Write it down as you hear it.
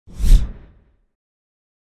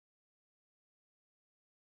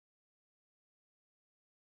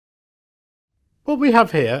What we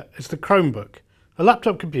have here is the Chromebook, a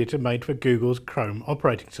laptop computer made for Google's Chrome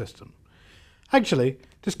operating system. Actually,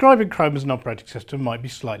 describing Chrome as an operating system might be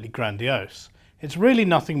slightly grandiose. It's really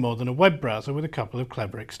nothing more than a web browser with a couple of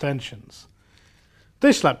clever extensions.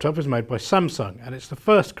 This laptop is made by Samsung and it's the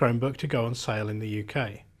first Chromebook to go on sale in the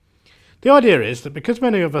UK. The idea is that because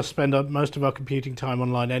many of us spend most of our computing time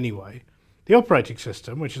online anyway, the operating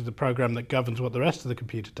system, which is the program that governs what the rest of the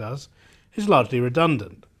computer does, is largely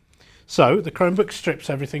redundant. So the Chromebook strips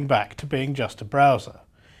everything back to being just a browser.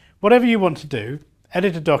 Whatever you want to do,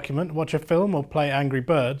 edit a document, watch a film or play Angry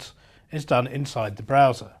Birds, is done inside the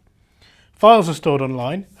browser. Files are stored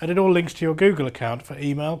online and it all links to your Google account for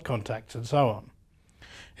email, contacts and so on.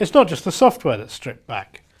 It's not just the software that's stripped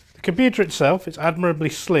back. The computer itself is admirably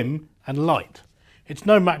slim and light. It's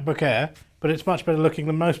no MacBook Air, but it's much better looking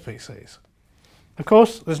than most PCs. Of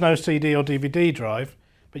course, there's no CD or DVD drive,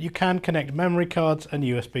 but you can connect memory cards and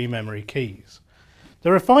USB memory keys.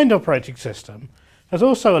 The refined operating system has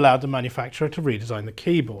also allowed the manufacturer to redesign the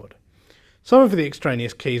keyboard. Some of the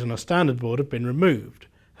extraneous keys on a standard board have been removed,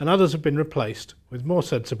 and others have been replaced with more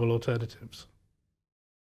sensible alternatives.